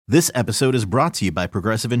This episode is brought to you by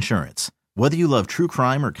Progressive Insurance. Whether you love true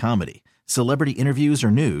crime or comedy, celebrity interviews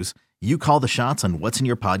or news, you call the shots on what's in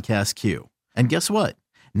your podcast queue. And guess what?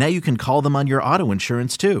 Now you can call them on your auto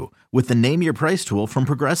insurance too with the Name Your Price tool from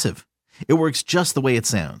Progressive. It works just the way it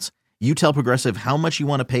sounds. You tell Progressive how much you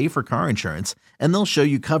want to pay for car insurance, and they'll show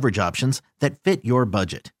you coverage options that fit your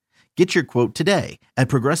budget. Get your quote today at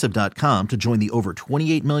Progressive.com to join the over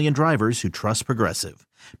 28 million drivers who trust Progressive.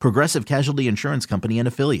 Progressive Casualty Insurance Company and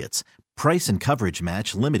Affiliates. Price and coverage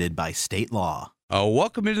match limited by state law.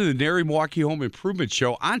 Welcome into the NARI Milwaukee Home Improvement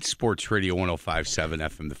Show on Sports Radio 105.7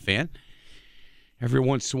 FM The Fan. Every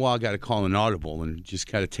once in a while, I got to call an audible and just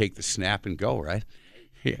got to take the snap and go, right?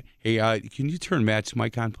 Hey, can you turn Matt's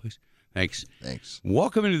mic on, please? Thanks.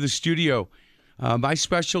 Welcome into the studio. My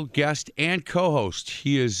special guest and co-host,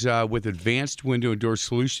 he is with Advanced Window and Door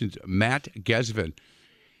Solutions, Matt McGivern.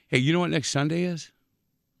 Hey, you know what next Sunday is?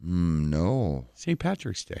 No. St.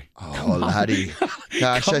 Patrick's Day. Oh, laddie.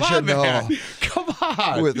 Gosh, I should know. Come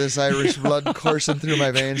on. With this Irish blood coursing through my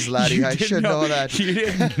veins, laddie, I should know that. You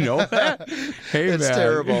didn't know that? Hey, it's man.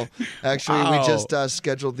 terrible. Actually, we just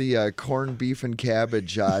scheduled the corned beef and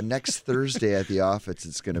cabbage next Thursday at the office.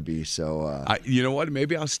 It's going to be so. You know what?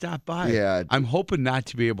 Maybe I'll stop by. Yeah. I'm hoping not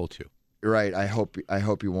to be able to. Right. I hope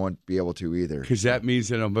you won't be able to either. Because that means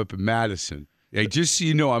that I'm up in Madison. Hey, just so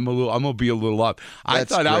you know, I'm gonna be a little up. I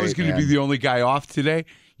thought I was gonna be the only guy off today.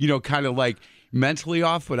 You know, kind of like mentally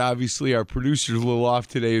off, but obviously our producer's a little off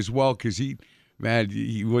today as well because he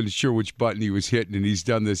wasn't sure which button he was hitting, and he's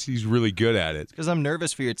done this. He's really good at it. Because I'm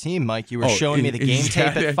nervous for your team, Mike. You were showing me the game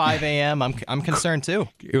tape at 5 a.m. I'm concerned too.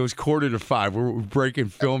 It was 4:45. We're breaking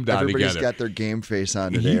film down Everybody's together. Got their game face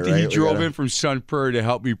on today, right? He drove in from Sun Prairie to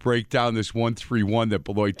help me break down this 1-3-1 that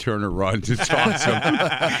Beloit Turner runs. It's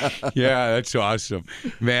awesome. Yeah, that's awesome.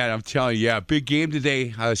 Man, I'm telling you, yeah, big game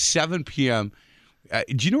today, 7 p.m.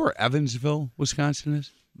 Do you know where Evansville, Wisconsin is?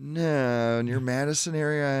 No, near Madison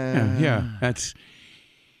area.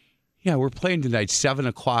 Yeah, we're playing tonight, 7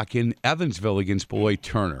 o'clock in Evansville against Beloit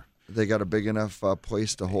Turner. They got a big enough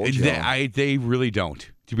place to hold you. They really don't,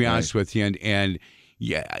 to be honest with you. And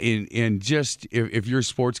just if you're a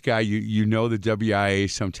sports guy, you know the WIA.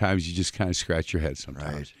 Sometimes you just kind of scratch your head.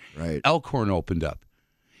 Sometimes, right. Elkhorn opened up.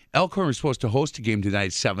 Elkhorn was supposed to host a game tonight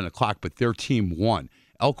at 7 o'clock, but their team won.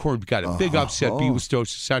 Elkhorn got a big upset, beat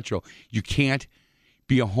Westosha Central. You can't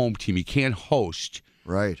be a home team. You can't host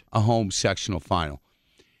a home sectional final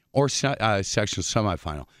or sectional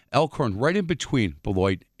semifinal. Elkhorn right in between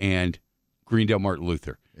Beloit and Greendale Martin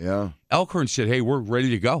Luther. Yeah. Elkhorn said, hey, we're ready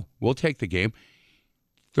to go. We'll take the game.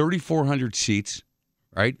 3,400 seats,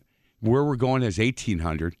 right? Where we're going is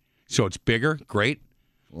 1,800. So it's bigger. Great.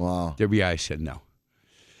 Wow. WI said no.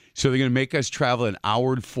 So they're going to make us travel an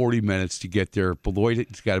hour and 40 minutes to get there. Beloit,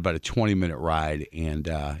 it's got about a 20-minute ride, and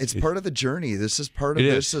it's part of the journey. This is part of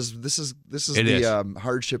this is the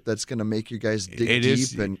hardship that's going to make you guys dig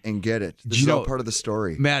deep and get it. This is all part of the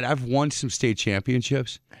story. Matt, I've won some state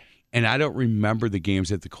championships, and I don't remember the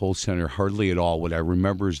games at the Kohl Center hardly at all. What I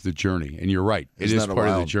remember is the journey, and you're right. It is part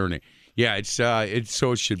of the journey. Yeah, it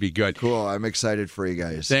should be good. Cool. I'm excited for you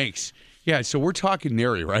guys. Thanks. Yeah, so we're talking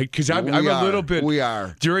NARI, right? Because I'm a little bit. We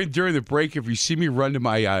are during the break. If you see me run to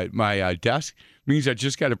my desk, means I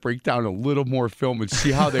just got to break down a little more film and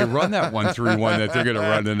see how they run that 1-3-1 that they're going to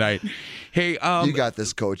run tonight. Hey, you got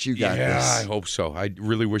this, Coach. You got this. Yeah, I hope so. I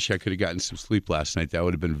really wish I could have gotten some sleep last night. That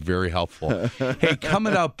would have been very helpful. Hey,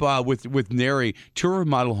 coming up with NARI Tour of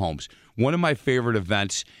Model Homes, one of my favorite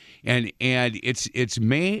events. And it's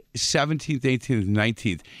May 17th, 18th, and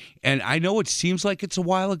 19th. And I know it seems like it's a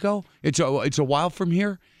while ago. It's a while from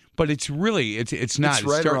here, but it's really it's not. It's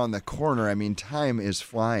right around the corner. I mean, time is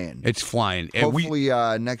flying. It's flying. Hopefully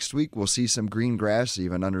next week we'll see some green grass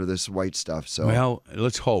even under this white stuff. So well,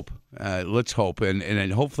 let's hope. And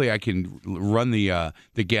then hopefully I can run the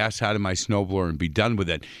gas out of my snowblower and be done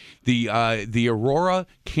with it. The Aurora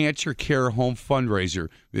Cancer Care Home Fundraiser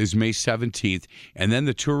is May 17th, and then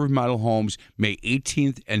the Tour of Model Homes May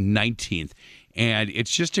 18th and 19th. And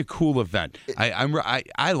it's just a cool event.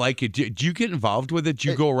 I like it. Do you get involved with it? Do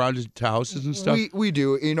you go around to houses and stuff? We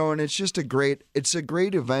do, and it's just a great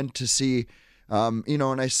event to see.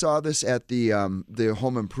 And I saw this at the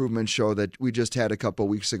home improvement show that we just had a couple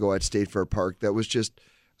weeks ago at State Fair Park. That was just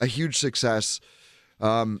a huge success.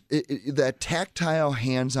 That tactile,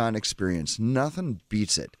 hands-on experience, nothing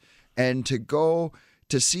beats it. And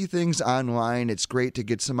to see things online, it's great to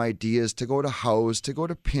get some ideas, to go to House, to go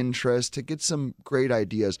to Pinterest, to get some great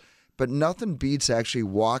ideas. But nothing beats actually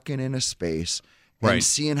walking in a space and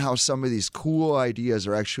seeing how some of these cool ideas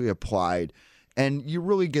are actually applied. And you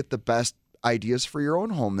really get the best ideas for your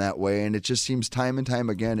own home that way. And it just seems time and time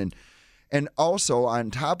again. And also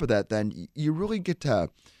on top of that, then you really get to,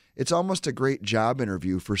 it's almost a great job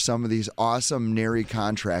interview for some of these awesome NARI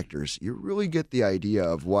contractors. You really get the idea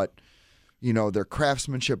of what, their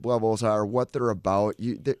craftsmanship levels are, what they're about.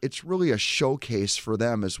 It's really a showcase for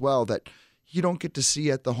them as well that you don't get to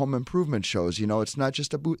see at the home improvement shows. It's not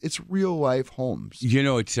just a booth, it's real life homes.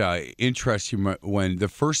 It's interesting when the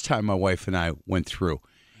first time my wife and I went through,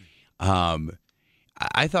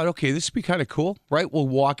 I thought, okay, this would be kind of cool, right? We'll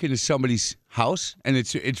walk into somebody's house, and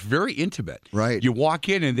it's very intimate. Right. You walk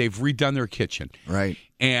in, and they've redone their kitchen. Right.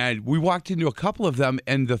 And we walked into a couple of them,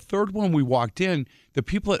 and the third one we walked in, the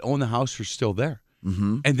people that own the house are still there.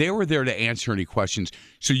 Mm-hmm. And they were there to answer any questions.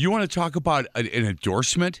 So you want to talk about an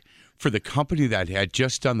endorsement for the company that had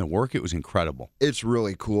just done the work? It was incredible. It's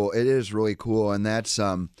really cool. It is really cool, and that's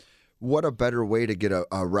what a better way to get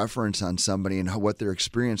a reference on somebody and what their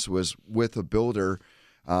experience was with a builder,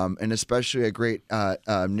 and especially a great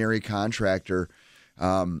NARI contractor.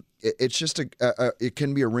 It's just it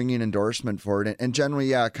can be a ringing endorsement for it. And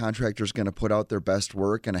generally, a contractor's going to put out their best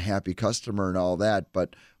work and a happy customer and all that.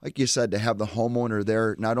 But like you said, to have the homeowner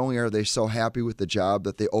there, not only are they so happy with the job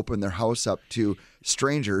that they open their house up to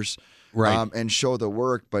strangers, right, and show the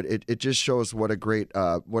work, but it just shows what a great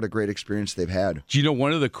experience they've had. Do you know,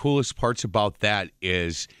 one of the coolest parts about that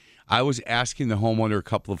is I was asking the homeowner a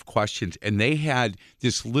couple of questions, and they had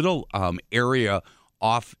this little area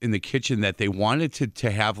off in the kitchen that they wanted to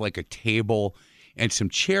have like a table and some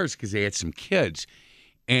chairs because they had some kids.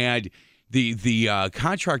 And the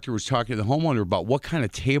contractor was talking to the homeowner about what kind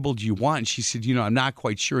of table do you want, and she said, I'm not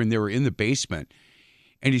quite sure, and they were in the basement.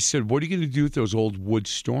 And he said, what are you going to do with those old wood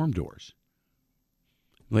storm doors?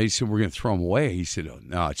 The lady said, we're going to throw them away. He said, oh,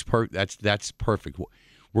 no, that's perfect.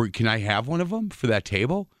 Can I have one of them for that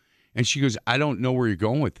table? And she goes, I don't know where you're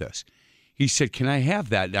going with this. He said, can I have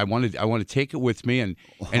that? I want to take it with me, and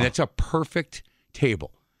it's a perfect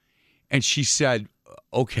table. And she said,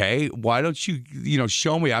 okay, why don't you,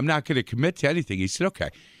 show me? I'm not going to commit to anything. He said, okay.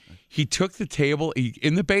 He took the table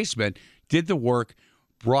in the basement, did the work,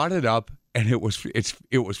 brought it up, and it was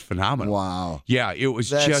phenomenal. Wow. Yeah, it was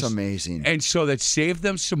That's amazing. And so that saved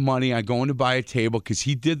them some money on going to buy a table because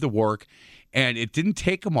he did the work, and it didn't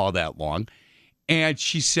take them all that long. And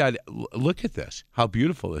she said, look at this, how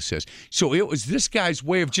beautiful this is. So it was this guy's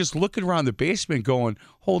way of just looking around the basement going,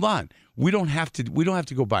 hold on, we don't have to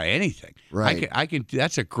go buy anything. Right. I can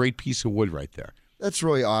that's a great piece of wood right there. That's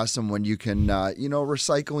really awesome when you can,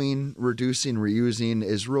 recycling, reducing, reusing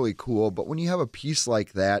is really cool. But when you have a piece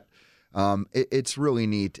like that, it's really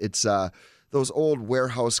neat. It's those old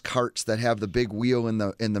warehouse carts that have the big wheel in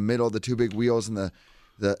the middle, the two big wheels, and the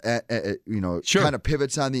sure, kind of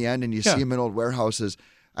pivots on the end, and you see them in old warehouses.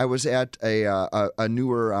 I was at a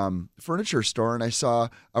newer furniture store, and I saw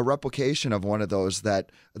a replication of one of those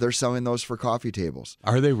that they're selling those for coffee tables.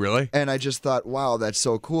 Are they really? And I just thought, wow, that's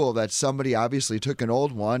so cool that somebody obviously took an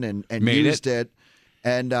old one and used it.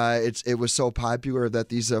 And it was so popular that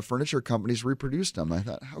these furniture companies reproduced them. I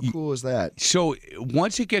thought, how cool is that? So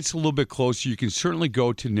once it gets a little bit closer, you can certainly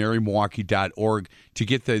go to narimilwaukee.org to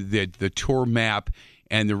get the tour map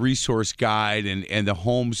and the resource guide and the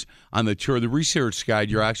homes on the tour. The resource guide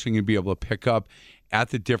you're actually going to be able to pick up at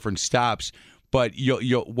the different stops. But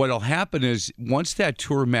what'll happen is once that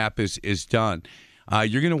tour map is done,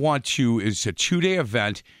 you're going to want to, it's a 2-day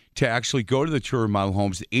event to actually go to the tour model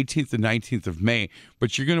homes the 18th and 19th of May,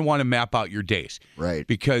 but you're going to want to map out your days. Right.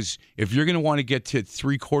 Because if you're going to want to get to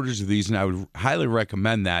 3/4 of these, and I would highly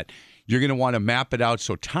recommend that, you're going to want to map it out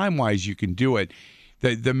so time-wise you can do it.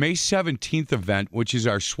 The May 17th event, which is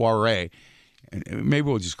our soiree, and maybe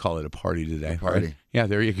we'll just call it a party today. Party. Right? Yeah,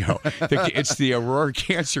 there you go. It's the Aurora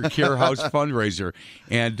Cancer Care House fundraiser,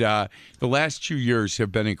 and the last 2 years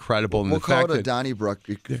have been incredible. We'll call it a Donnybrook.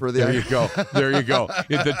 There you go. There you go.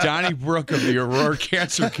 The Donnybrook of the Aurora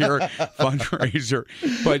Cancer Care fundraiser.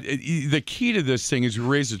 But the key to this thing is we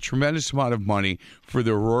raise a tremendous amount of money for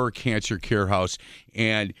the Aurora Cancer Care House,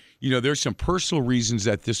 and there's some personal reasons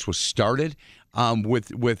that this was started.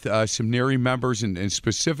 With some NARI members and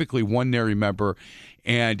specifically one NARI member,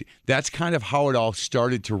 and that's kind of how it all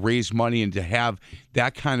started to raise money and to have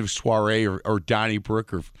that kind of soiree or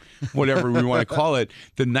Donnybrook or whatever we want to call it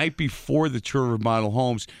the night before the tour of model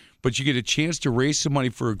homes. But you get a chance to raise some money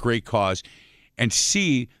for a great cause and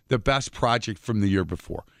see the best project from the year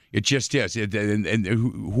before. It just is, and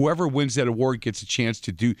whoever wins that award gets a chance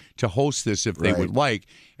to host this if they would like.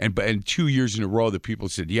 And 2 years in a row, the people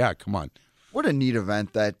said, "Yeah, come on." What a neat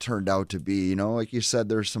event that turned out to be. Like you said,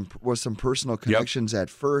 there's some personal connections at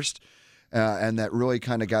first, and that really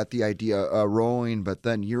kind of got the idea rolling. But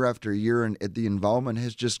then year after year, and the involvement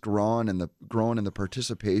has just grown, and the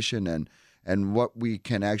participation and what we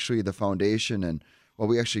can actually, the foundation and what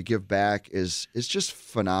we actually give back is just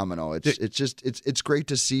phenomenal. It's great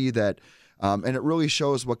to see that, and it really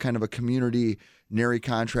shows what kind of a community NARI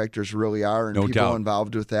contractors really are, and people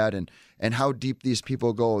involved with that, and how deep these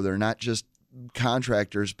people go. They're not just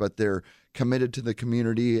contractors, but they're committed to the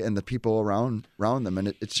community and the people around them,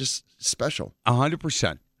 and it's just special.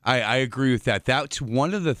 100%. I agree with that. That's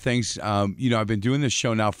one of the things. I've been doing this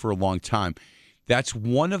show now for a long time. That's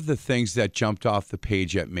one of the things that jumped off the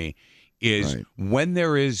page at me is when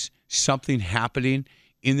there is something happening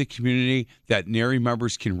in the community that NARI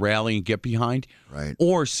members can rally and get behind,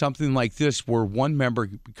 or something like this where one member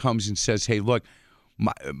comes and says, hey, look,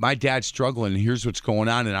 my dad's struggling and here's what's going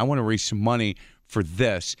on and I want to raise some money for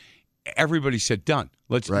this. Everybody said, done.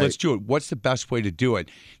 Let's do it. What's the best way to do it?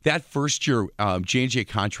 That first year, J&J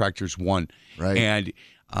Contractors won. And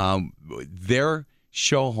their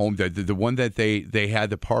show home, the one that they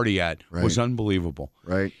had the party at, was unbelievable.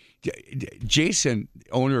 Jason,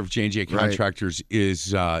 owner of J&J Contractors,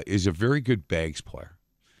 is a very good bags player.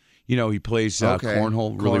 He plays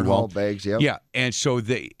cornhole really well. Bags, yeah. And so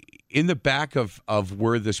in the back of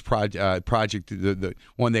where this project, the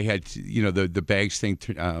one they had, the bags thing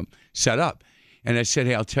set up, and I said,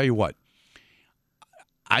 hey, I'll tell you what.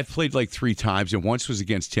 I've played like 3 times, and once was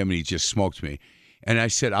against him, and he just smoked me. And I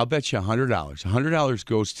said, I'll bet you $100.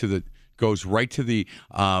 $100 goes right to the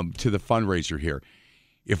fundraiser here.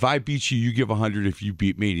 If I beat you, you give 100. If you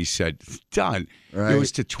beat me, and he said, done. It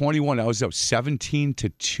was to 21. I was up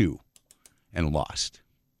 17-2, and lost.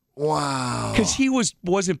 Wow. Because he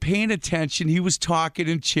wasn't paying attention. He was talking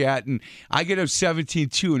and chatting. I get up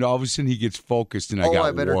 17-2, and all of a sudden he gets focused, and I got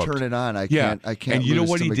I better whooped. Turn it on. I can't. And you know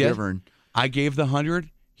what he McGivern. did? I gave the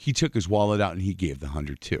 100. He took his wallet out, and he gave the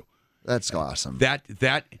 100 too. That's awesome.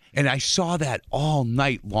 And I saw that all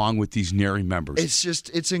night long with these NARI members.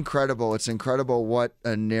 It's incredible. It's incredible what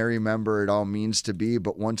a NARI member it all means to be.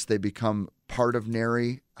 But once they become part of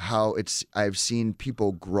NARI, I've seen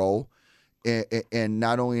people grow, and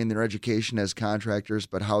not only in their education as contractors,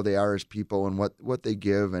 but how they are as people and what they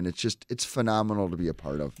give. And it's phenomenal to be a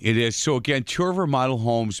part of. It is. So again, tour of our model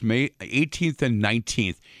homes, May 18th and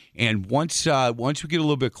 19th. And once we get a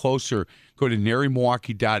little bit closer, go to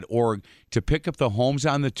narimilwaukee.org to pick up the homes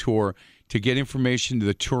on the tour, to get information to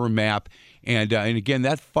the tour map. And again,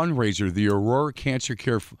 that fundraiser, the Aurora Cancer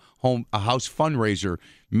Care House fundraiser,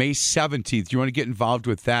 May 17th. You want to get involved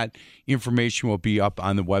with that, information will be up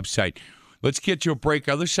on the website. Let's get to a break.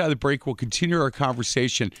 Other side of the break, we'll continue our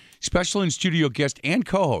conversation. Special in-studio guest and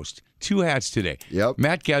co-host, 2 hats today. Yep.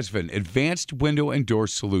 Matt McGivern, Advanced Window and Door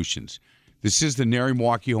Solutions. This is the NARI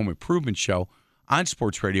Milwaukee Home Improvement Show on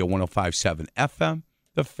Sports Radio 105.7 FM,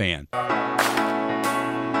 The Fan.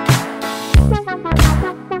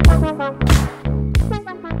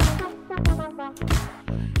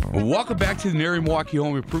 Welcome back to the NARI Milwaukee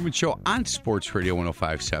Home Improvement Show on Sports Radio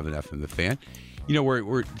 105.7 FM, The Fan.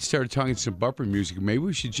 We're started talking some bumper music. Maybe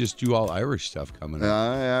we should just do all Irish stuff coming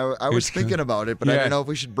up. I was thinking about it, but I don't know if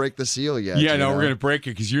we should break the seal yet. Yeah, we're going to break it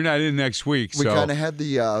because you're not in next week. We kind of had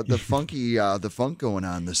the funky the funk going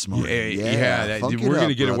on this morning. We're going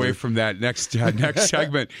to get away from that next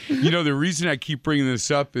segment. The reason I keep bringing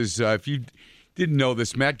this up is if you didn't know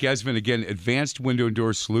this, Matt McGivern, again, Advanced Window and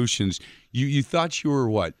Door Solutions. You thought you were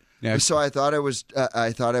what? So I thought I was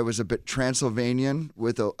a bit Transylvanian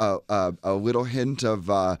with a little hint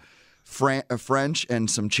of French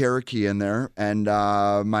and some Cherokee in there. And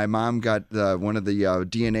my mom got one of the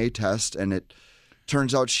DNA tests, and it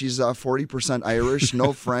turns out she's 40% Irish,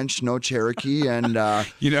 no French, no Cherokee, and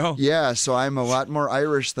so I'm a lot more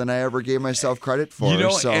Irish than I ever gave myself credit for.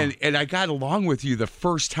 And I got along with you the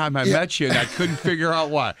first time I met you, and I couldn't figure out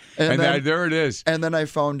why. And then, there it is. And then I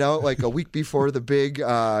found out like a week before the big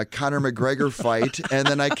Conor McGregor fight, and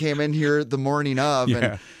then I came in here the morning of,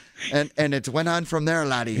 and it went on from there,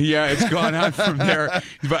 laddie. Yeah, it's gone on from there.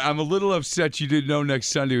 But I'm a little upset you didn't know next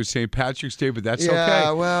Sunday was St. Patrick's Day, but that's okay.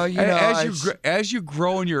 Yeah, well, as you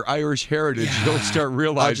grow in your Irish heritage, you'll start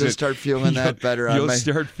realizing. I'll just start feeling that better. You'll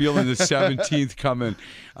start feeling the 17th coming,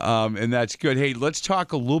 and that's good. Hey, let's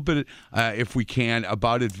talk a little bit, if we can,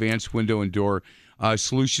 about Advanced Window and Door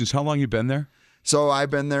Solutions. How long you been there? So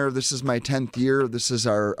I've been there. This is my 10th year. This is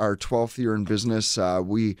our 12th year in business.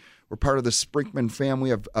 We're part of the Sprinkman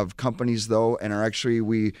family of companies, though, and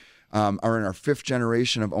we are in our 5th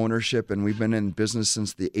generation of ownership, and we've been in business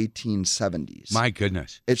since the 1870s. My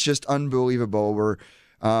goodness. It's just unbelievable. We're,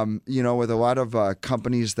 with a lot of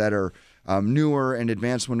companies that are newer and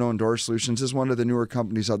advanced window and door solutions is one of the newer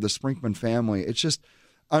companies of the Sprinkman family. It's just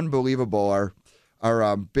unbelievable.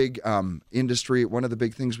 Our big industry, one of the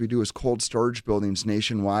big things we do is cold storage buildings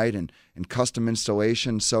nationwide and custom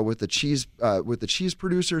installation. So with the cheese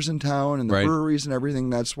producers in town and the breweries and everything,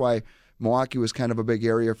 that's why Milwaukee was kind of a big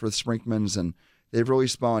area for the Sprinkmans, and they've really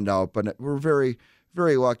spawned out. But we're very,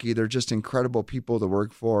 very lucky. They're just incredible people to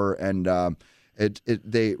work for, and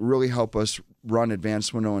they really help us run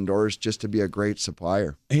Advanced Window and Doors just to be a great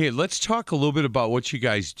supplier. Hey, let's talk a little bit about what you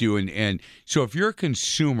guys do. And so if you're a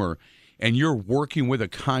consumer and you're working with a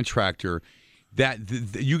contractor, that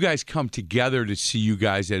you guys come together to see you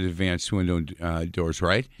guys at Advanced Window Doors,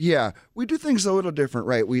 right? Yeah, we do things a little different,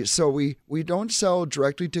 right? We don't sell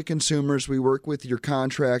directly to consumers. We work with your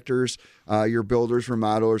contractors, your builders,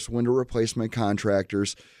 remodelers, window replacement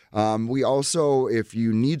contractors. We also, if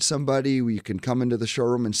you need somebody, you can come into the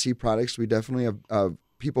showroom and see products. We definitely have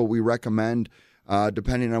people we recommend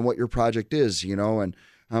depending on what your project is, and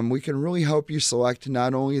we can really help you select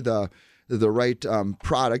not only the right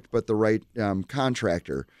product, but the right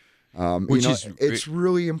contractor. It's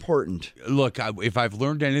really important. Look, if I've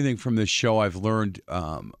learned anything from this show, I've learned,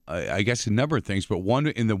 I guess, a number of things. But one,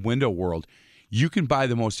 in the window world, you can buy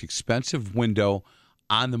the most expensive window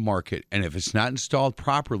on the market, and if it's not installed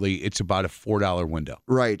properly, it's about a $4 window.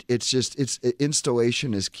 Right.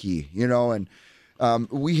 Installation is key, and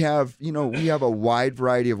we have a wide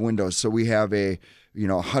variety of windows. So we have a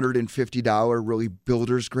 $150 really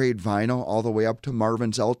builder's grade vinyl, all the way up to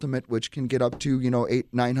Marvin's Ultimate, which can get up to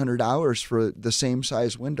 $800-900 for the same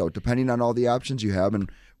size window, depending on all the options you have,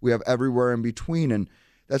 and we have everywhere in between. And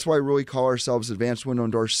that's why we really call ourselves Advanced Window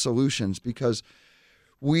and Door Solutions, because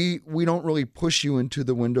we don't really push you into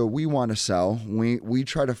the window we want to sell. We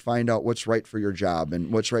try to find out what's right for your job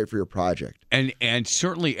and what's right for your project. And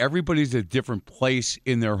certainly everybody's at a different place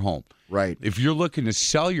in their home. Right. If you're looking to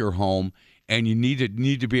sell your home and you need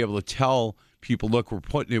to be able to tell people, look,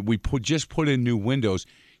 we just put in new windows,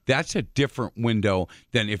 that's a different window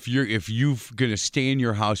than if you're going to stay in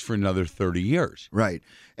your house for another 30 years. Right.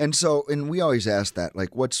 And we always ask that,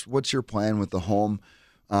 like, what's your plan with the home?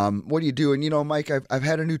 What do you do? And, Mike, I've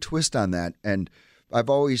had a new twist on that. And I've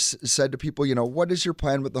always said to people, what is your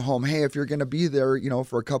plan with the home? Hey, if you're going to be there,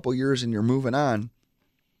 for a couple years and you're moving on,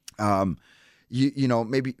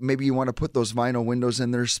 maybe you want to put those vinyl windows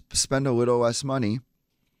in there, spend a little less money.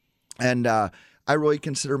 And I really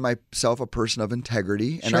consider myself a person of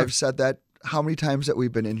integrity. And Sure. I've said that how many times that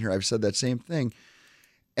we've been in here, I've said that same thing.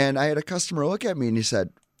 And I had a customer look at me and he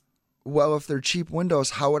said, well, if they're cheap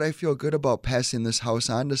windows, how would I feel good about passing this house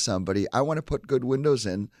on to somebody? I want to put good windows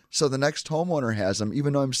in so the next homeowner has them,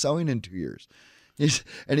 even though I'm selling in 2 years.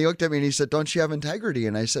 And he looked at me and he said, don't you have integrity?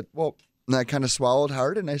 And I said, well, and I kind of swallowed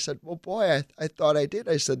hard. And I said, well, boy, I thought I did.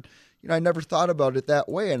 I said, I never thought about it that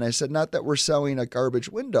way. And I said, not that we're selling a garbage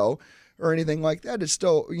window or anything like that. It's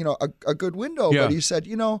still, a good window. Yeah. But he said,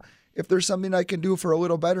 if there's something I can do for a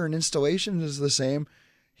little better and installation is the same,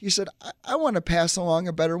 he said, I want to pass along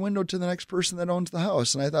a better window to the next person that owns the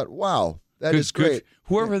house. And I thought, wow, that is great.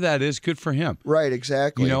 Whoever that is, good for him. Right,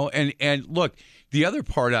 exactly. And look, the other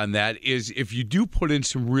part on that is if you do put in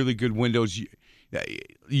some really good windows,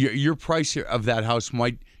 your price of that house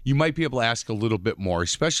you might be able to ask a little bit more,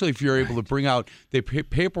 especially if you're able to bring out the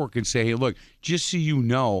paperwork and say, hey, look, just so you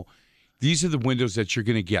know, these are the windows that you're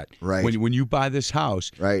going to get. Right. When you buy this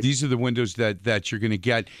house, right. These are the windows that you're going to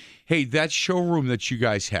get. Hey, that showroom that you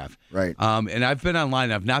guys have. Right. And I've been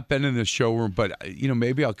online. I've not been in the showroom, but,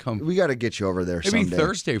 maybe I'll come. We got to get you over there maybe someday.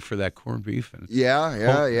 Thursday for that corned beef. And yeah.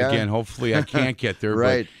 Again, hopefully I can't get there.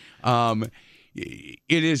 Right. But,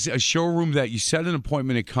 it is a showroom that you set an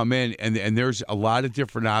appointment and come in, and there's a lot of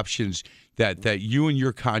different options that you and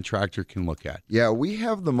your contractor can look at. Yeah, we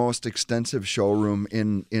have the most extensive showroom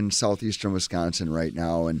in southeastern Wisconsin right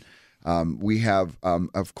now, and we have,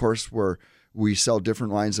 of course, we sell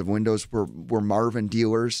different lines of windows. We're Marvin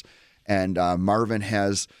dealers, and Marvin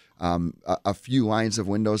has a few lines of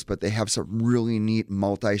windows, but they have some really neat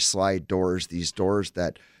multi-slide doors. These doors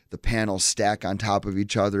that the panels stack on top of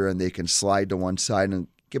each other, and they can slide to one side and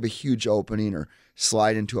give a huge opening, or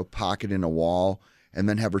slide into a pocket in a wall, and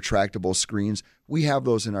then have retractable screens. We have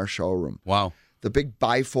those in our showroom. Wow. The big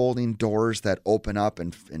bifolding doors that open up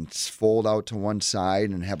and fold out to one side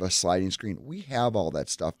and have a sliding screen. We have all that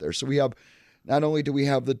stuff there. So we have, not only do we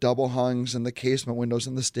have the double hungs and the casement windows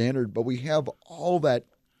and the standard, but we have all that,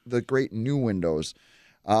 the great new windows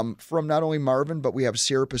from not only Marvin, but we have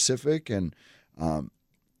Sierra Pacific and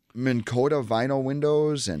Minn Kota vinyl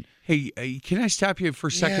windows. And Hey, can I stop you for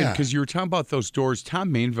a second? Yeah. Because you were talking about those doors.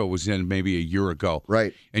 Tom Mainville was in maybe a year ago.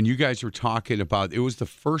 Right. And you guys were talking about, it was the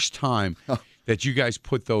first time that you guys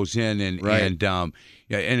put those in. And again,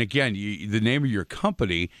 the name of your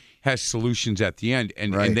company has solutions at the end.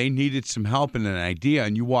 And they needed some help and an idea.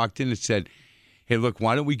 And you walked in and said, hey, look,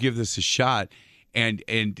 why don't we give this a shot? And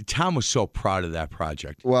Tom was so proud of that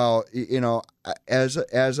project. Well, as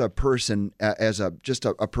a person, just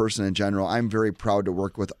a person in general, I'm very proud to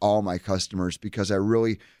work with all my customers because I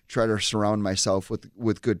really try to surround myself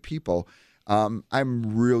with good people. I'm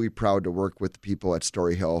really proud to work with the people at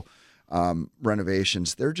Story Hill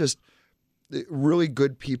Renovations. They're just really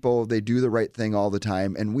good people. They do the right thing all the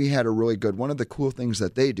time, and we had a really good. One of the cool things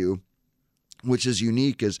that they do, which is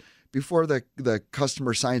unique, is before the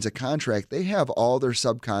customer signs a contract, they have all their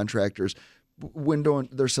subcontractors,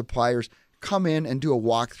 their suppliers come in and do a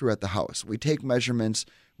walkthrough at the house. We take measurements,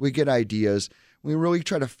 we get ideas, we really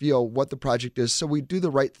try to feel what the project is, so we do the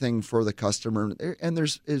right thing for the customer, and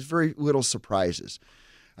there's very little surprises.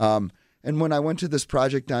 And when I went to this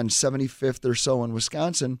project on 75th or so in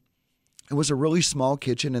Wisconsin, it was a really small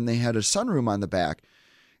kitchen, and they had a sunroom on the back.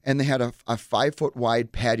 And they had a 5-foot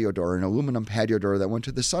wide patio door, an aluminum patio door that went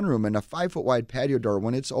to the sunroom. And a 5-foot wide patio door,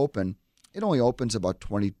 when it's open, it only opens about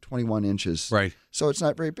 21 inches. Right. So it's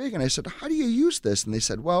not very big. And I said, how do you use this? And they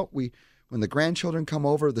said, well, when the grandchildren come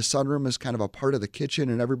over, the sunroom is kind of a part of the kitchen,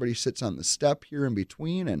 and everybody sits on the step here in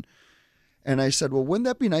between. And I said, well, wouldn't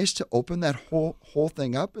that be nice to open that whole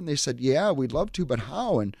thing up? And they said, yeah, we'd love to, but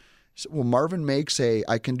how? And I said, well, Marvin makes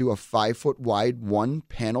I can do a 5-foot wide one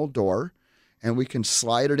panel door, and we can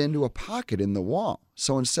slide it into a pocket in the wall.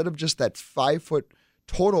 So instead of just that 5-foot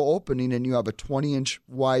total opening and you have a 20-inch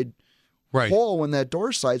wide hole when that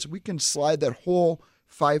door slides, we can slide that whole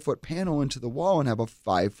 5-foot panel into the wall and have a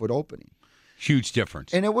 5-foot opening. Huge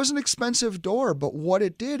difference. And it was an expensive door, but what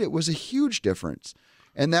it did, it was a huge difference.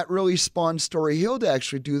 And that really spawned Story Hill to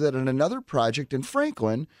actually do that on another project in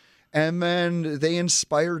Franklin. And then they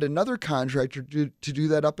inspired another contractor to do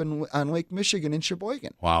that up on Lake Michigan in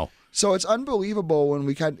Sheboygan. Wow. So it's unbelievable when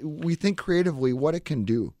we think creatively what it can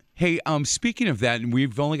do. Hey, speaking of that, and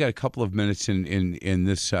we've only got a couple of minutes in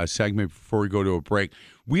this segment before we go to a break.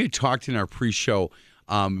 We had talked in our pre-show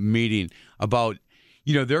meeting about,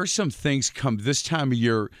 there are some things come this time of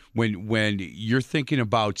year when you're thinking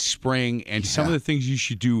about spring and some of the things you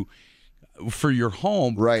should do for your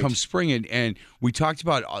home come spring. And we talked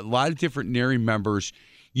about a lot of different NARI members,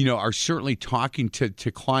 are certainly talking to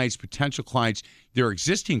clients, potential clients, their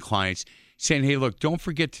existing clients, saying, hey, look, don't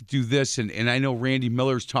forget to do this. And I know Randy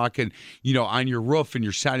Miller's talking, on your roof and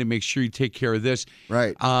your siding, make sure you take care of this.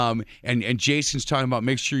 Right. And Jason's talking about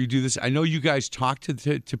make sure you do this. I know you guys talk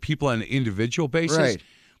to people on an individual basis. Right.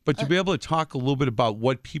 But to be able to talk a little bit about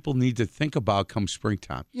what people need to think about come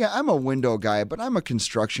springtime. Yeah, I'm a window guy, but I'm a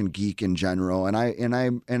construction geek in general, and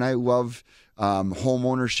I love home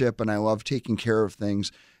ownership, and I love taking care of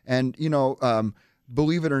things. And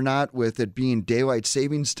believe it or not, with it being daylight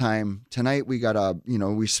savings time tonight, we got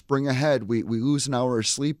we spring ahead. We lose an hour of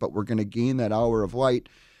sleep, but we're going to gain that hour of light.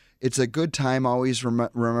 It's a good time. Always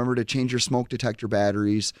remember to change your smoke detector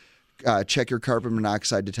batteries. Check your carbon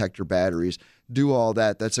monoxide detector batteries. Do all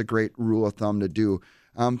that. That's a great rule of thumb to do.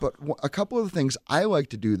 But a couple of the things I like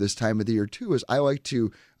to do this time of the year, too, is I like to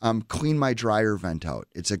clean my dryer vent out.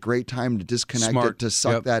 It's a great time to disconnect it, to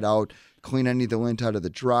suck that out, clean any of the lint out of the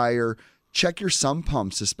dryer. Check your sump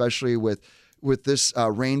pumps, especially with this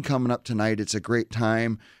rain coming up tonight. It's a great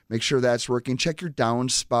time. Make sure that's working. Check your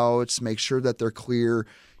downspouts. Make sure that they're clear.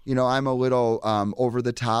 I'm a little over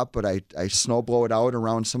the top, but I snow blow it out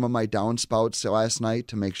around some of my downspouts last night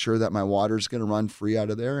to make sure that my water's going to run free out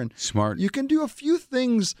of there. And smart. You can do a few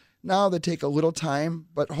things now that take a little time,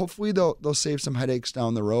 but hopefully they'll save some headaches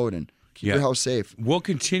down the road and keep your house safe. We'll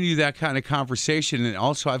continue that kind of conversation. And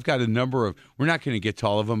also, I've got a number of, we're not going to get to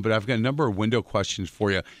all of them, but I've got a number of window questions for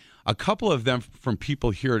you. A couple of them from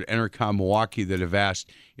people here at Entercom Milwaukee that have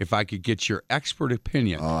asked if I could get your expert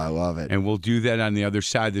opinion. Oh, I love it. And we'll do that on the other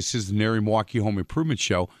side. This is the NARI Milwaukee Home Improvement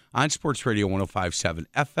Show on Sports Radio 105.7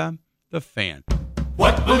 FM, The Fan.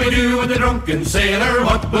 What will we do with the drunken sailor?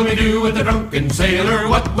 What will we do with the drunken sailor?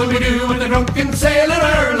 What will we do with the drunken sailor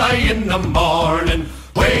early in the morning?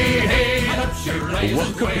 Way, hey, that's your license.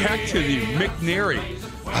 Welcome back to the McNary.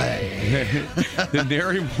 The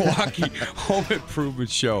NARI Milwaukee Home Improvement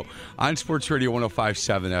Show on Sports Radio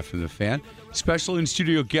 105.7 FM The Fan. Special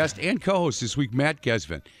in-studio guest and co-host this week, Matt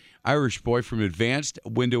McGivern, Irish boy from Advanced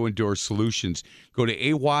Window and Door Solutions. Go to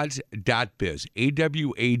awads.biz,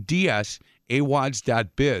 AWADS,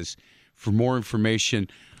 awads.biz for more information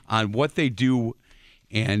on what they do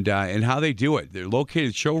and how they do it. They're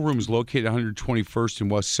located. Showroom's located 121st in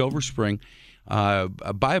West Silver Spring,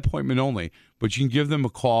 by appointment only. But you can give them a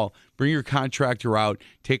call, bring your contractor out,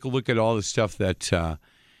 take a look at all the stuff that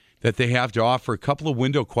they have to offer. A couple of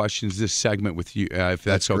window questions this segment with you, if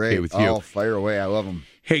that's okay great. with you. Oh, fire away! I love them.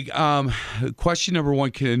 Hey, question number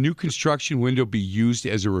one: can a new construction window be used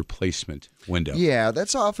as a replacement window? Yeah,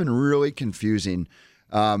 that's often really confusing.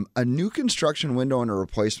 A new construction window and a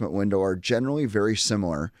replacement window are generally very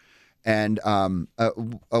similar. And a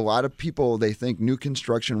lot of people, they think new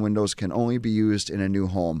construction windows can only be used in a new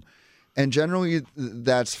home. And generally,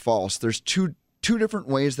 that's false. There's two different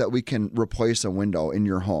ways that we can replace a window in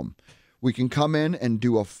your home. We can come in and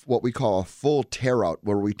do what we call a full tear out,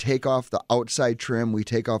 where we take off the outside trim, we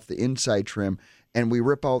take off the inside trim, and we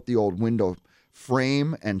rip out the old window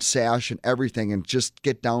frame and sash and everything and just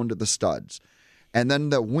get down to the studs. And then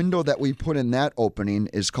the window that we put in that opening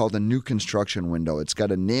is called a new construction window. It's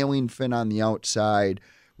got a nailing fin on the outside.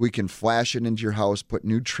 We can flash it into your house, put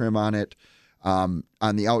new trim on it. On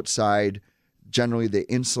the outside, generally they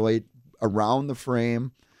insulate around the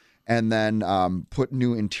frame and then put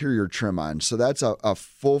new interior trim on. So that's a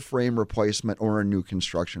full frame replacement or a new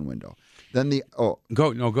construction window. Then Go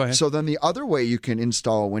ahead. So then the other way you can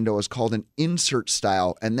install a window is called an insert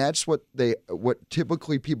style, and that's what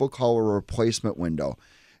typically people call a replacement window.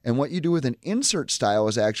 And what you do with an insert style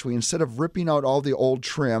is actually, instead of ripping out all the old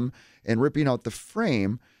trim and ripping out the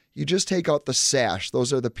frame, you just take out the sash.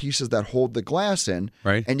 Those are the pieces that hold the glass in.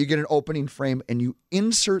 Right. And you get an opening frame and you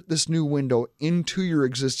insert this new window into your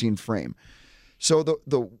existing frame. So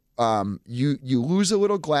you lose a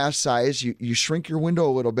little glass size. You shrink your window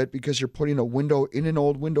a little bit because you're putting a window in an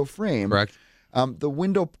old window frame. Correct. The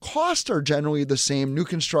window costs are generally the same. New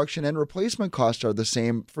construction and replacement costs are the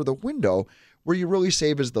same for the window. Where you really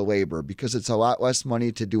save is the labor, because it's a lot less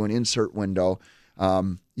money to do an insert window.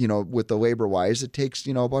 With the labor wise, it takes,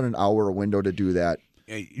 about an hour a window to do that.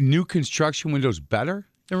 New construction windows better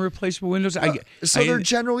than replacement windows? They're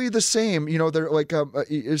generally the same. They're like,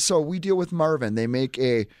 so we deal with Marvin. They make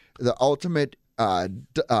the ultimate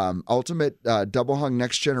double hung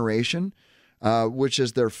next generation, which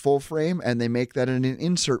is their full frame, and they make that in an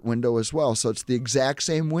insert window as well. So it's the exact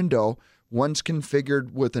same window. One's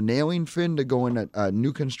configured with a nailing fin to go in a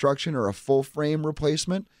new construction or a full frame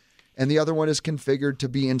replacement, and the other one is configured to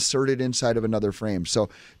be inserted inside of another frame. So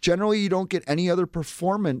generally, you don't get any other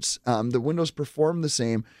performance. The windows perform the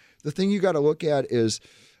same. The thing you got to look at is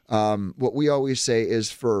what we always say is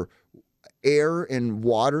for air and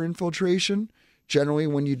water infiltration. Generally,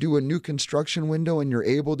 when you do a new construction window and you're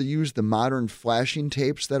able to use the modern flashing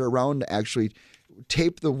tapes that are around to actually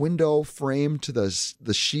tape the window frame to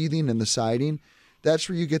the sheathing and the siding, that's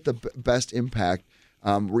where you get the best impact.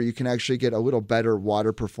 Where you can actually get a little better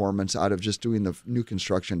water performance out of just doing the new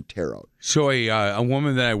construction tear out. So a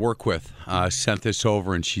woman that I work with sent this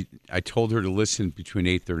over, and I told her to listen between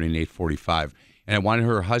 8:30 and 8:45, and I wanted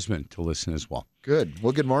her husband to listen as well. Good.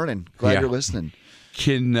 Well, good morning. Glad you're listening.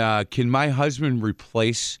 Can my husband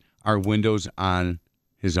replace our windows on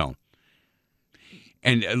his own?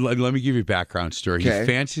 And let me give you a background story. Okay. He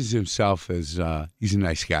fancies himself as he's a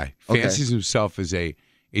nice guy. Fancies himself as a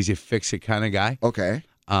fix-it kind of guy. Okay.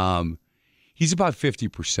 He's about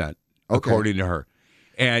 50%, according to her.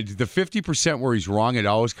 And the 50% where he's wrong, it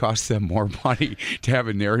always costs them more money to have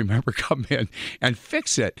a NARI member come in and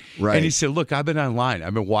fix it. Right. And he said, look, I've been online.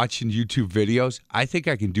 I've been watching YouTube videos. I think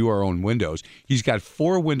I can do our own windows. He's got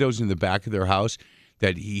 4 windows in the back of their house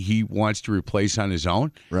that he wants to replace on his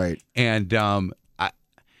own. Right. And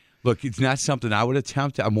look, it's not something I would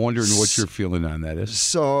attempt. I'm wondering what your feeling on that is.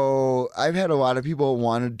 So I've had a lot of people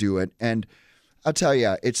want to do it, and I'll tell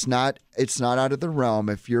you, it's not out of the realm.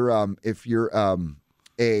 If you're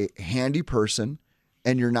a handy person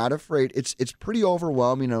and you're not afraid, it's pretty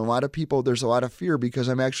overwhelming. And a lot of people, there's a lot of fear because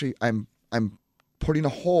I'm putting a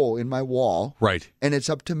hole in my wall, right? And it's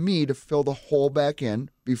up to me to fill the hole back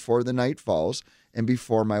in before the night falls and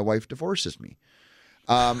before my wife divorces me.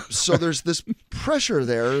 So there's this pressure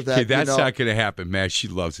there that that's not going to happen, man. She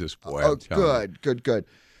loves this boy. Oh, good.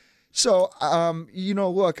 So,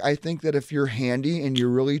 look, I think that if you're handy and you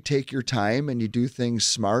really take your time and you do things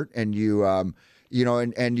smart and you,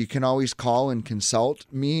 and you can always call and consult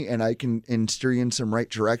me and I can steer you in some right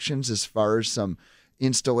directions as far as some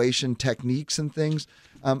installation techniques and things.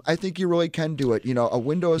 I think you really can do it. A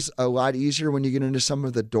window is a lot easier when you get into some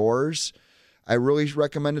of the doors. I really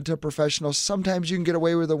recommend it to professionals. Sometimes you can get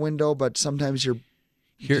away with a window, but sometimes you're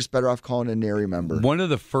just better off calling a NARI member. One of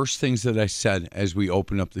the first things that I said as we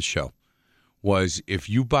opened up the show was if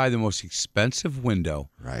you buy the most expensive window,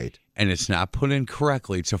 Right. and it's not put in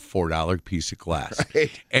correctly, it's a $4 piece of glass.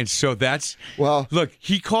 Right. And so that's Well,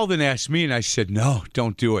 he called and asked me, and I said, no,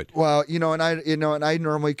 don't do it. Well, and I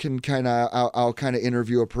normally can I'll kind of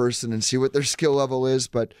interview a person and see what their skill level is,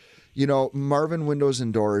 but Marvin Windows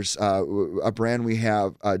and Doors, a brand we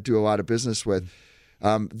have do a lot of business with.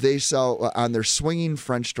 They sell on their swinging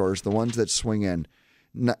French doors, the ones that swing in.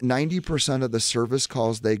 90% of the service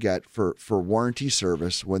calls they get for warranty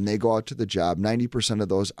service when they go out to the job, 90% of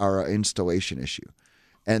those are an installation issue.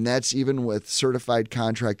 And that's even with certified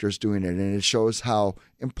contractors doing it. And it shows how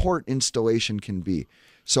important installation can be.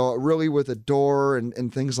 So really with a door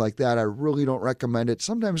and things like that, I really don't recommend it.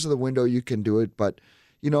 Sometimes with the window you can do it, but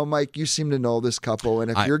Mike, you seem to know this couple.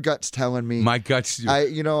 And if your gut's telling me, my gut's,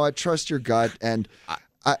 I trust your gut. And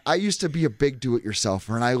I used to be a big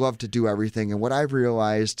do-it-yourselfer, and I love to do everything. And what I've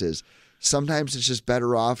realized is sometimes it's just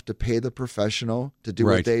better off to pay the professional to do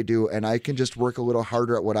what they do, and I can just work a little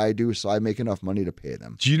harder at what I do so I make enough money to pay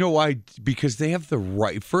them. Do you know why? Because they have the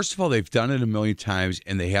right – first of all, they've done it a million times,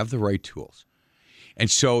 and they have the right tools.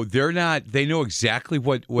 And so they know exactly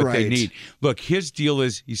what they need. Look, his deal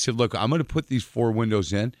is, he said, look, I'm going to put these 4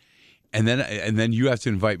 windows in, and then you have to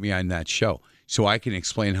invite me on that show so I can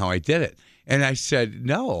explain how I did it. And I said,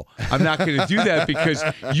 no, I'm not going to do that because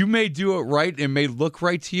you may do it right and may look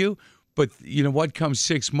right to you, but you know what? Comes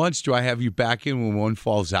 6 months, do I have you back in when one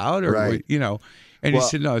falls out? Or And he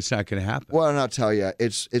said, no, it's not going to happen. Well, and I'll tell you,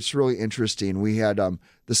 it's really interesting. We had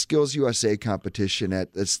the Skills USA competition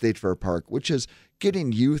at State Fair Park, which is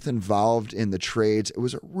getting youth involved in the trades. It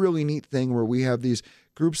was a really neat thing where we have these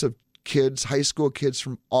groups of kids, high school kids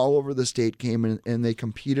from all over the state came in, and they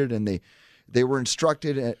competed, and they were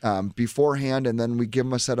instructed beforehand, and then we give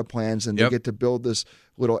them a set of plans, and they get to build this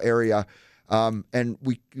little area. And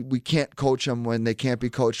we can't coach them when they can't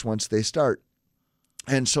be coached once they start.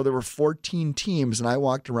 And so there were 14 teams, and I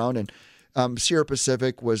walked around, and Sierra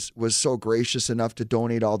Pacific was so gracious enough to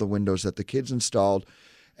donate all the windows that the kids installed.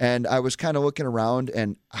 And I was kind of looking around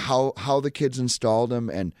and how the kids installed them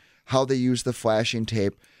and how they used the flashing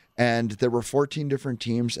tape. And there were 14 different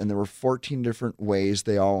teams, and there were 14 different ways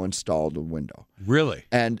they all installed a window. Really?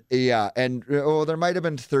 And there might have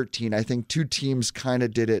been 13. I think 2 teams kind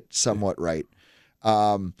of did it somewhat right.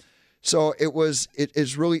 So it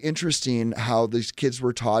is really interesting how these kids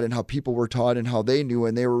were taught and how people were taught and how they knew,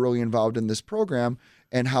 and they were really involved in this program,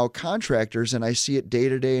 and how contractors, and I see it day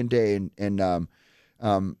to day and day, and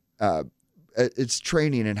it's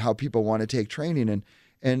training and how people want to take training,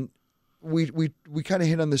 and we kind of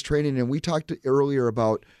hit on this training, and we talked earlier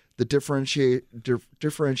about the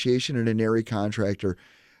differentiation in a NARI contractor.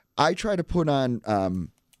 I try to put on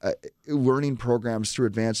learning programs through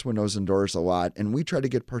Advanced Windows and Doors a lot, and we try to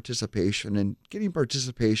get participation, and getting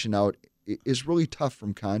participation out is really tough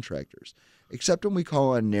from contractors, except when we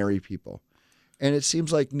call on NARI people. And it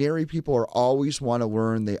seems like NARI people always want to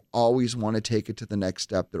learn. They always want to take it to the next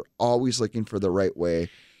step. They're always looking for the right way.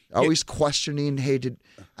 Always questioning, hey,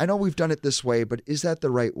 I know we've done it this way, but is that the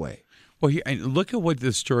right way? Well, and look at what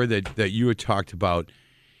the story that you had talked about,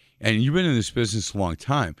 and you've been in this business a long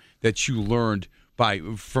time, that you learned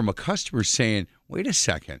from a customer saying, wait a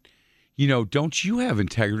second, don't you have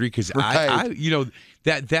integrity? Because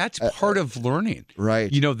that's part of learning.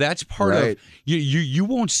 Right. That's part of, you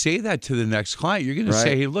won't say that to the next client. You're going to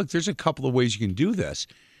say, hey, look, there's a couple of ways you can do this.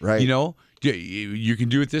 Right. You can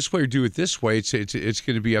do it this way or do it this way. It's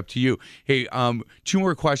going to be up to you. Hey, 2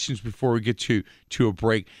 more questions before we get to a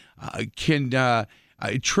break. Can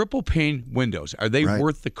triple pane windows, are they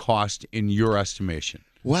worth the cost in your estimation?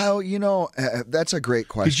 Well, that's a great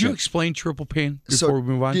question. Could you explain triple pane before we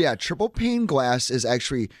move on? Yeah, triple pane glass is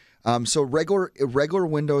actually so regular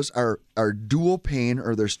windows are dual pane,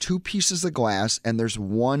 or there's 2 pieces of glass and there's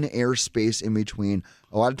 1 air space in between.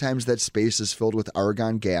 A lot of times that space is filled with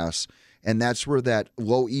argon gas, and that's where that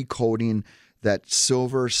low E coating, that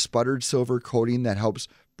sputtered silver coating that helps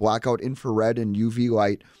block out infrared and UV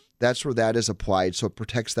light, that's where that is applied, so it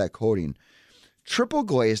protects that coating. Triple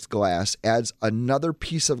glazed glass adds another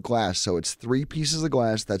piece of glass, so it's 3 pieces of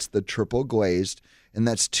glass. That's the triple glazed, and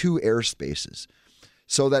that's 2 air spaces.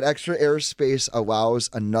 So that extra air space allows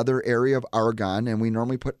another area of argon, and we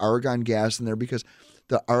normally put argon gas in there because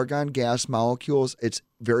the argon gas molecules, it's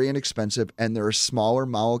very inexpensive, and they're a smaller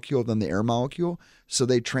molecule than the air molecule, so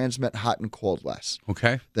they transmit hot and cold less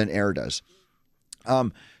than air does.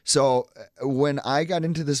 So when I got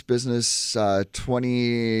into this business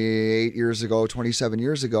 28 years ago, 27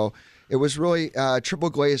 years ago, it was really triple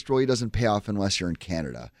glazed really doesn't pay off unless you're in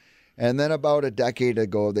Canada. And then about a decade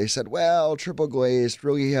ago, they said, well, triple glazed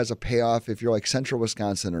really has a payoff if you're like central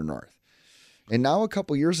Wisconsin or north. And now a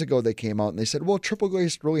couple years ago they came out and they said, well, triple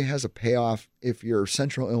glazed really has a payoff if you're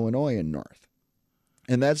Central Illinois and north.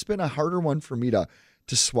 And that's been a harder one for me to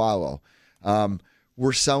swallow.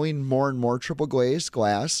 We're selling more and more triple glazed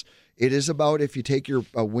glass. It is about, if you take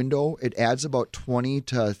a window, it adds about 20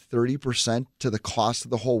 to 30% to the cost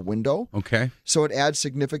of the whole window. Okay. So it adds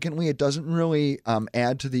significantly. It doesn't really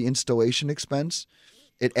add to the installation expense.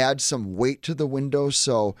 It adds some weight to the window,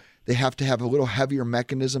 so they have to have a little heavier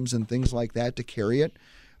mechanisms and things like that to carry it.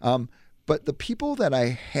 But the people that I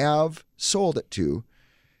have sold it to,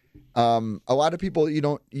 a lot of people you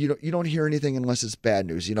don't hear anything unless it's bad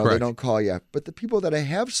news. Correct. They don't call you. But the people that I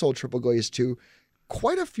have sold triple glaze to,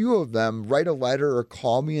 quite a few of them write a letter or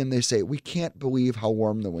call me and they say, we can't believe how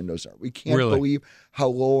warm the windows are. We can't believe how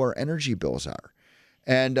low our energy bills are.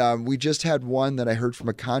 And we just had one that I heard from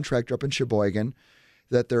a contractor up in Sheboygan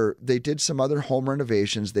that they did some other home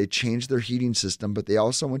renovations. They changed their heating system, but they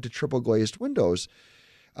also went to triple glazed windows.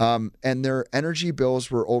 And their energy bills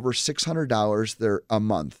were over $600 a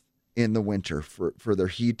month in the winter for their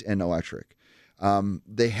heat and electric.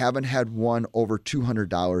 They haven't had one over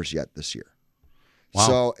 $200 yet this year. Wow.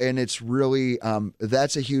 So, and it's really,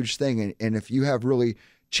 that's a huge thing. And if you have really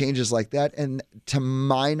changes like that, and to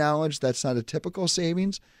my knowledge, that's not a typical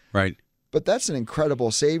savings. Right. But that's an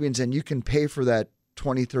incredible savings, and you can pay for that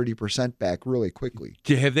 20, 30% back really quickly.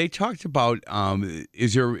 Have they talked about,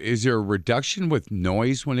 is there a reduction with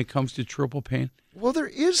noise when it comes to triple pane? Well, there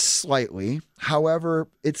is slightly. However,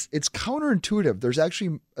 it's counterintuitive. There's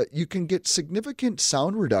actually, you can get significant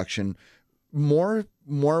sound reduction more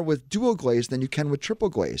with dual glaze than you can with triple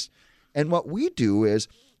glazed. And what we do is,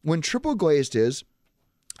 when triple glazed is,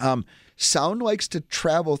 sound likes to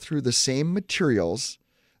travel through the same materials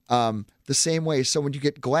the same way. So when you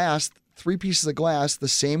get glass, 3 pieces of glass, the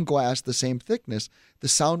same thickness, the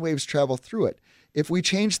sound waves travel through it. If we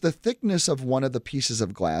change the thickness of one of the pieces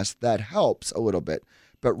of glass, that helps a little bit.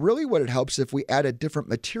 But really what it helps if we add a different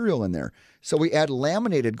material in there. So we add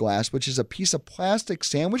laminated glass, which is a piece of plastic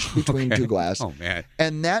sandwiched between two glass. Oh, man.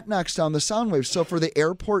 And that knocks down the sound waves. So for the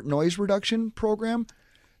airport noise reduction program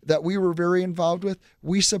that we were very involved with,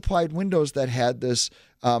 we supplied windows that had this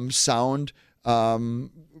sound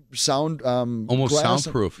almost glass.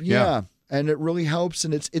 soundproof. Yeah. And it really helps,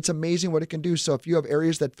 and it's amazing what it can do. So if you have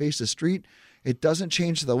areas that face the street, it doesn't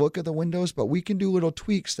change the look of the windows, but we can do little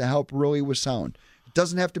tweaks to help really with sound. It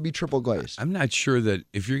doesn't have to be triple glazed. I'm not sure that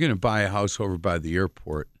if you're going to buy a house over by the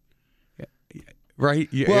airport, right?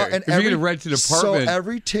 Well, and if you're going to rent an apartment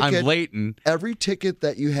on Layton. Every ticket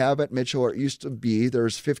that you have at Mitchell, or it used to be,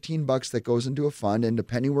 there's $15 that goes into a fund, and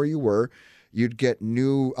depending where you were, you'd get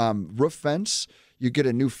new roof vents, you get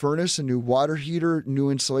a new furnace, a new water heater,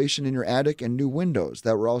 new insulation in your attic, and new windows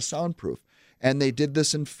that were all soundproof. And they did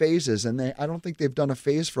this in phases, and I don't think they've done a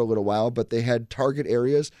phase for a little while, but they had target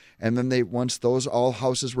areas, and then once those all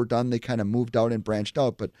houses were done, they kind of moved out and branched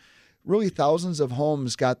out. But really, thousands of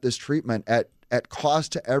homes got this treatment at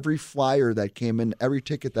cost to every flyer that came in, every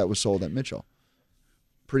ticket that was sold at Mitchell.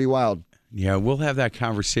 Pretty wild. Yeah, we'll have that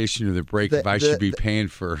conversation in the break if I should be paying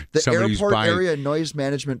for somebody who's buying. The Airport Area Noise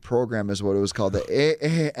Management Program is what it was called, the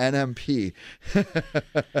AANMP.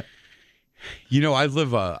 I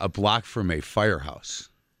live a block from a firehouse.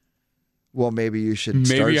 Well, maybe you should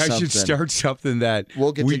start something. Maybe I should start something that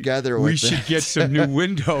we'll get together with. We should get some new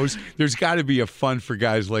windows. There's got to be a fund for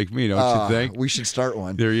guys like me, don't you think? We should start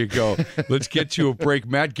one. There you go. Let's get to a break.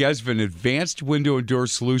 Matt McGivern, Advanced Window and Door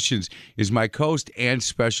Solutions, is my co-host and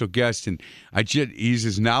special guest, and he's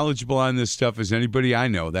as knowledgeable on this stuff as anybody I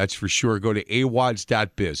know. That's for sure. Go to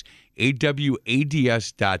awads.biz,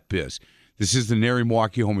 AWADS.biz. This is the NARI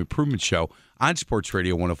Milwaukee Home Improvement Show on Sports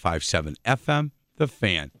Radio 105.7 FM, The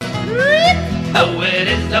Fan. Oh, it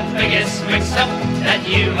is the biggest mix-up that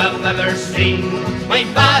you have ever seen. My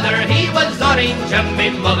father, he was orange, and my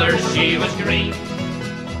mother, she was green.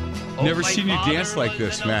 Never seen you dance like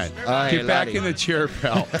this, Matt. Get back in the chair,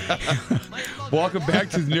 pal. Welcome back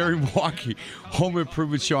to the NARI Milwaukee Home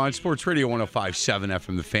Improvement Show on Sports Radio 105.7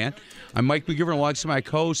 FM, The Fan. I'm Mike McGivern, alongside my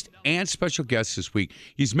co-host and special guest this week.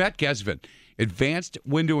 He's Matt McGivern, Advanced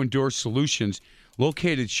Window and Door Solutions,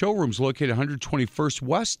 showrooms located 121st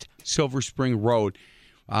West Silver Spring Road.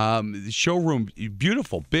 The showroom,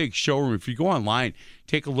 beautiful, big showroom. If you go online,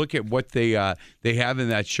 take a look at what they have in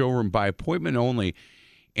that showroom by appointment only.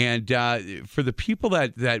 And for the people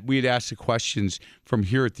that we had asked the questions from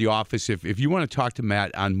here at the office, if you want to talk to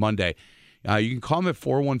Matt on Monday, you can call him at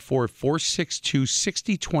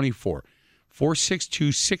 414-462-6024.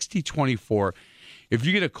 462-6024. If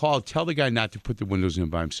you get a call, tell the guy not to put the windows in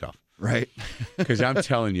by himself. Right. Because I'm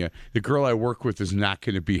telling you, the girl I work with is not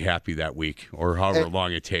going to be happy that week or however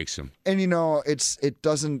long it takes them. And, you know, it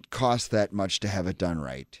doesn't cost that much to have it done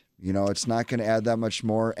right. You know, it's not going to add that much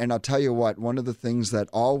more. And I'll tell you what, one of the things that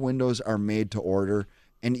all windows are made to order,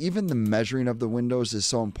 and even the measuring of the windows is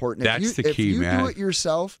so important. That's the key, man. If you do it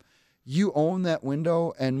yourself, you own that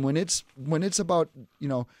window. And when it's about,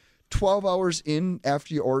 12 hours in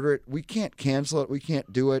after you order it, we can't cancel it. We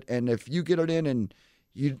can't do it. And if you get it in and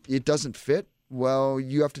it doesn't fit, well,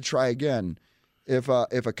 you have to try again. If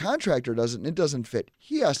a contractor it doesn't fit,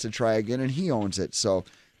 he has to try again, and he owns it. So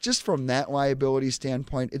just from that liability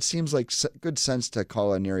standpoint, it seems like good sense to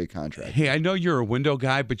call a NARI contractor. Hey, I know you're a window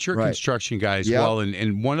guy, but you're a construction guy as well.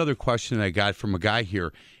 And one other question I got from a guy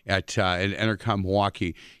here at Entercom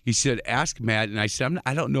Milwaukee, he said, "Ask Matt," and I said,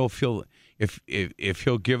 "I don't know if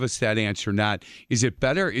he'll give us that answer or not. Is it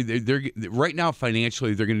better? Right now,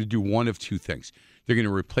 financially, they're going to do one of two things. They're going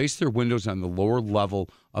to replace their windows on the lower level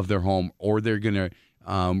of their home, or they're going to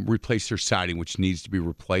replace their siding, which needs to be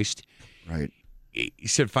replaced." Right. He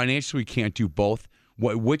said, financially, we can't do both.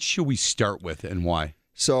 Which should we start with, and why?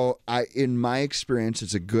 So, in my experience,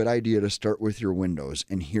 it's a good idea to start with your windows,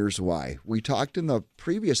 and here's why. We talked in the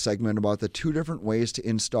previous segment about the two different ways to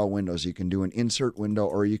install windows. You can do an insert window,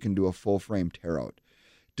 or you can do a full-frame tear-out.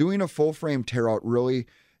 Doing a full-frame tear-out really,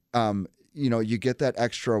 you get that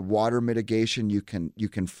extra water mitigation. You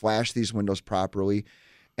can flash these windows properly,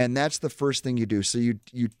 and that's the first thing you do. So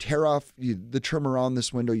you tear off the trim around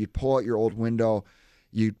this window. You pull out your old window.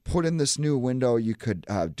 You put in this new window. You could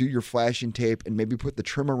do your flashing tape and maybe put the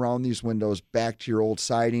trim around these windows back to your old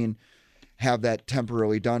siding, have that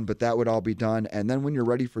temporarily done, but that would all be done. And then when you're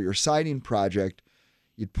ready for your siding project,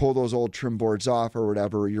 you'd pull those old trim boards off or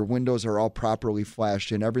whatever. Your windows are all properly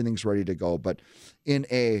flashed and everything's ready to go. But in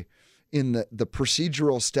the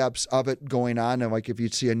procedural steps of it going on, and like if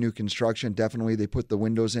you'd see a new construction, definitely they put the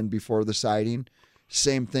windows in before the siding.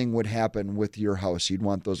 Same thing would happen with your house. You'd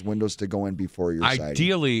want those windows to go in before your siding.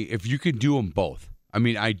 Ideally, if you could do them both. I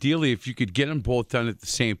mean, ideally, if you could get them both done at the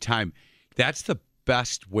same time, that's the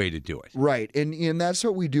best way to do it. Right. And that's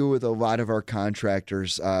what we do with a lot of our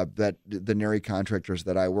contractors, that the NARI contractors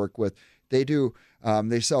that I work with. They do,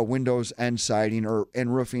 they sell windows and siding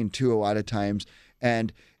and roofing too a lot of times.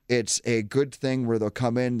 And it's a good thing where they'll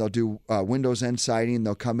come in, they'll do windows and siding.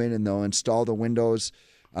 They'll come in and they'll install the windows.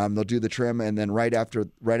 They'll do the trim, and then right after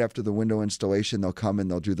the window installation, they'll come and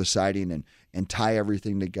they'll do the siding and tie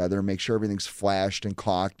everything together, make sure everything's flashed and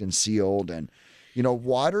caulked and sealed. And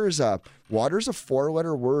water is a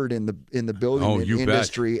 4-letter word in the building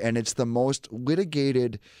industry, and it's the most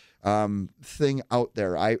litigated thing out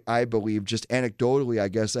there. I believe, just anecdotally, I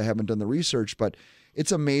guess I haven't done the research, but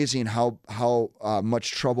it's amazing how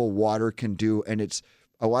much trouble water can do, and it's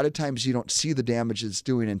a lot of times you don't see the damage it's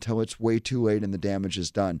doing until it's way too late and the damage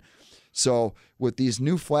is done. So with these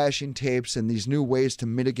new flashing tapes and these new ways to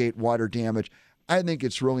mitigate water damage, I think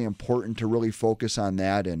it's really important to really focus on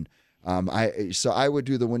that. And I would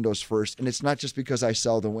do the windows first, and it's not just because I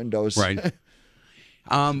sell the windows. Right.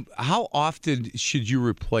 How often should you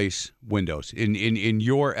replace windows in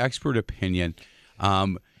your expert opinion?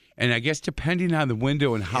 And I guess depending on the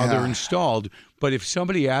window and how they're installed, but if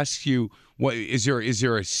somebody asks you, what is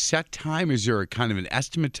there a set time? Is there a kind of an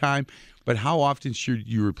estimate time? But how often should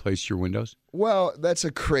you replace your windows? Well, that's a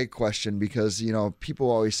great question because, people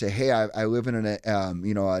always say, hey, I live in a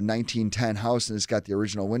 1910 house and it's got the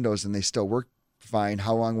original windows and they still work fine.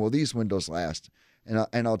 How long will these windows last?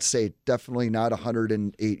 And I'll say definitely not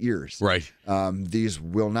 108 years. Right. These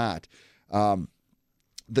will not.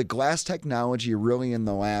 The glass technology really in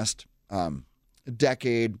the last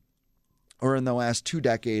decade or in the last 2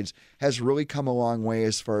 decades has really come a long way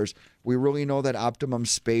as far as we really know that optimum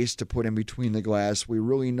space to put in between the glass. We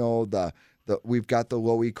really know we've got the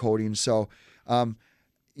low E coating. So, I'm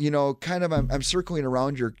circling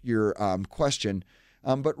around your question,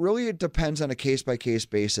 but really it depends on a case-by-case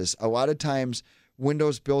basis. A lot of times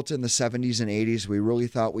windows built in the 70s and 80s, we really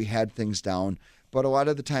thought we had things down. But a lot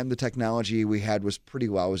of the time, the technology we had was pretty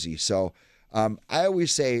lousy. So I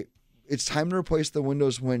always say it's time to replace the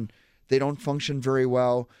windows when they don't function very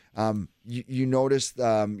well. You notice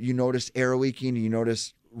air leaking. You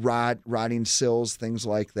notice rotting sills, things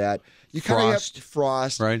like that. You kind of have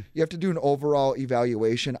frost. Right. You have to do an overall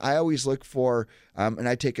evaluation. I always look for, and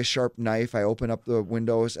I take a sharp knife. I open up the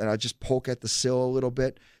windows and I just poke at the sill a little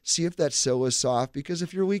bit, see if that sill is soft. Because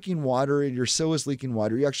if you're leaking water and your sill is leaking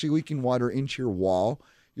water, you're actually leaking water into your wall.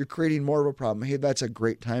 You're creating more of a problem. Hey, that's a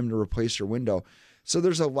great time to replace your window. So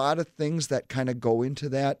there's a lot of things that kind of go into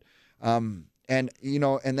that. And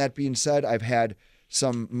that being said, I've had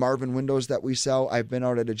some Marvin windows that we sell. I've been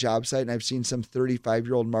out at a job site and I've seen some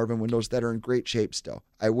 35-year-old Marvin windows that are in great shape still.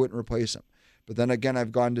 I wouldn't replace them. But then again,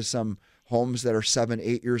 I've gone to some homes that are 7,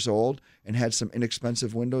 8 years old and had some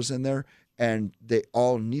inexpensive windows in there, and they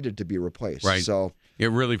all needed to be replaced. Right. So it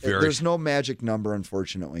really varies. There's no magic number,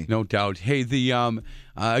 unfortunately. No doubt. Hey, the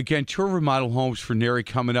again, tour remodel homes for NARI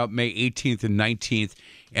coming up May 18th and 19th,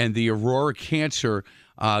 and the Aurora Cancer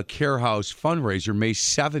Care House fundraiser May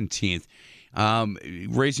 17th.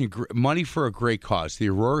 Raising money for a great cause. The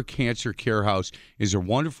Aurora Cancer Care House is a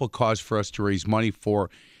wonderful cause for us to raise money for.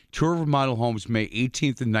 Tour remodel homes May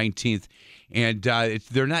 18th and 19th, and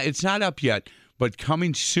it's not up yet, but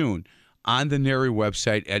coming soon on the NARI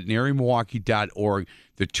website at narimilwaukee.org.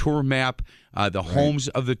 The tour map, the homes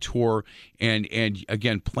of the tour, and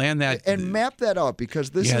again, plan that and map that out,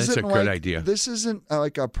 because this isn't that's a good idea. This isn't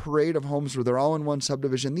like a parade of homes where they're all in one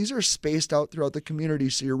subdivision. These are spaced out throughout the community,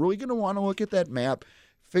 so you're really going to want to look at that map,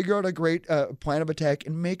 figure out a great plan of attack,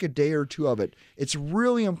 and make a day or two of it. It's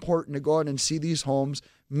really important to go out and see these homes,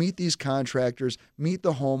 meet these contractors, meet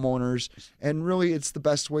the homeowners, and really it's the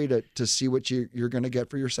best way to see what you're going to get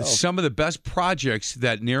for yourself. Some of the best projects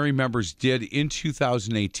that NARI members did in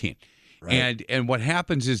 2018. Right. And what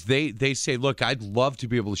happens is they say, look, I'd love to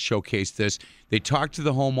be able to showcase this. They talk to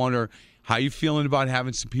the homeowner, how you feeling about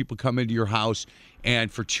having some people come into your house? And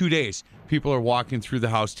for 2 days, people are walking through the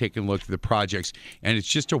house, taking a look at the projects. And it's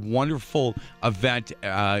just a wonderful event,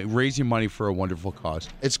 raising money for a wonderful cause.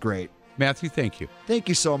 It's great. Matthew, thank you. Thank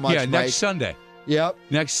you so much, Yeah, Mike. next Sunday. Yep.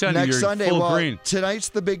 Next Sunday, you're full green. Tonight's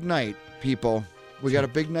the big night, people. We got a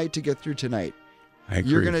big night to get through tonight. I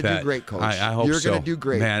agree You're going to with that. do great, Coach. I hope You're so. going to do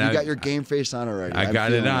great. Man, you got your game face on already. I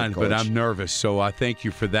got it on, but I'm nervous, so thank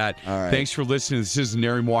you for that. All right. Thanks for listening. This is the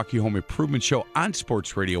NARI Milwaukee Home Improvement Show on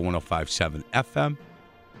Sports Radio 105.7 FM,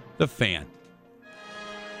 The Fan.